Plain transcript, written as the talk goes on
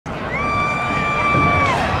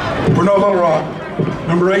For No Little Rock,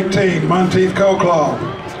 number 18, Monteith Coleclaw.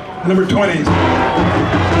 Number 20.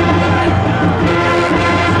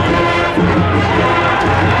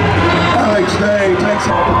 Alex Day takes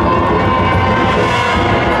it.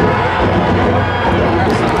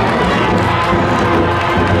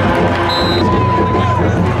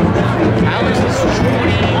 Alex is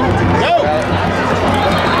 20. Go!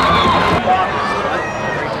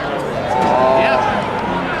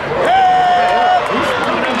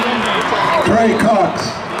 Trey Cox,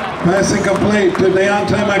 passing complete to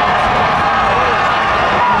Deontay Mc.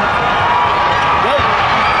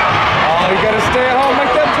 Oh, you gotta stay at home,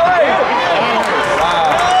 make that play.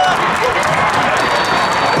 Wow.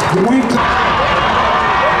 The wing.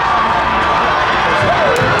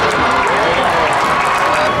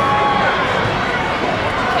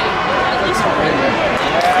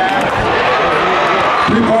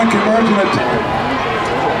 Three-point conversion attempt.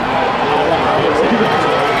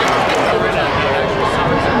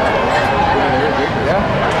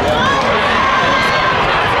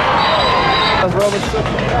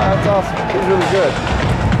 That's awesome. He's really good.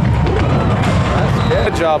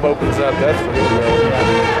 That job opens up. That's for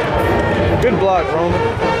sure. Good block, Roman.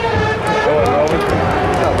 Go ahead, Roman. Good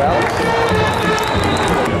job, Alex.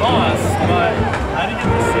 Lost, but I didn't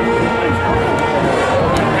get to see the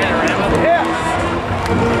panorama. Yeah.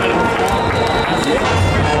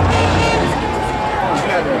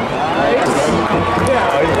 Yeah,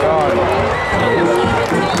 he's gone.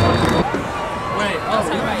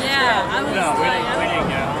 Yeah, I was No, we didn't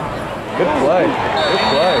go. Good play. Good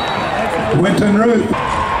play. Winton Ruth.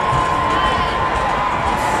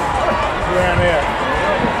 Around there.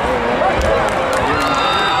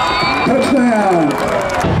 Touchdown.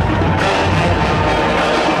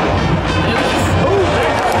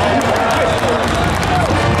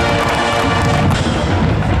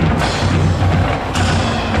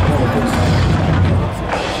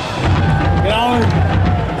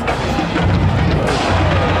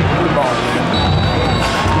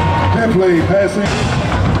 Heffley passing.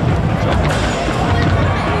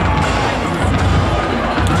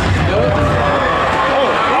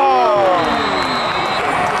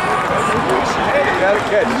 Got a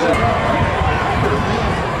catch.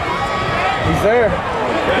 He's there.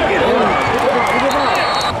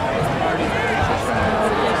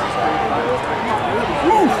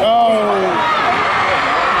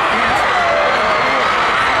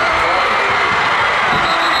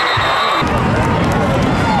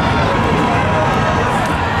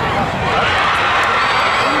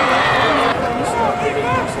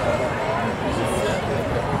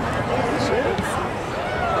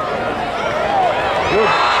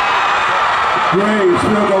 Gray's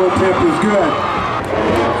field goal attempt is good.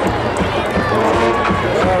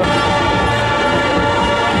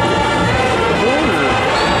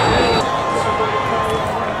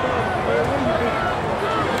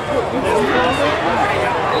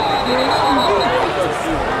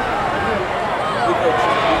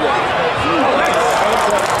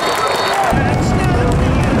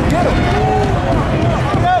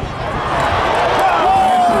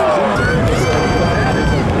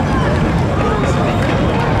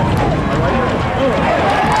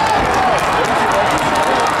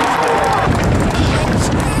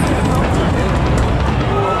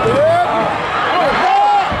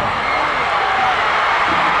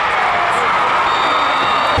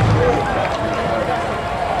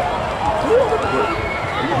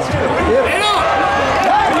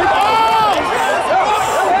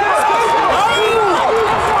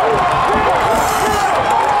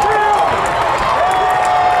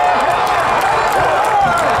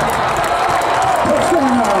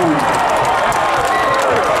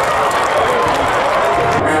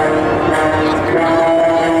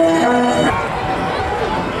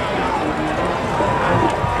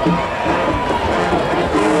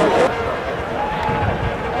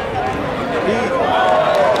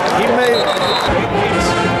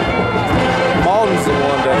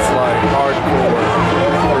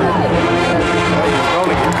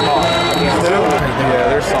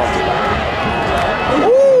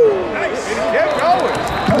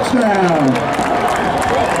 Touchdown.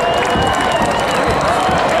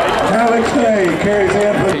 Alex Day carries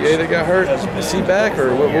in. Hey, they got hurt. Is he back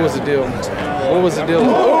or what was the deal? What was the deal?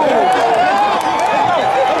 Oh!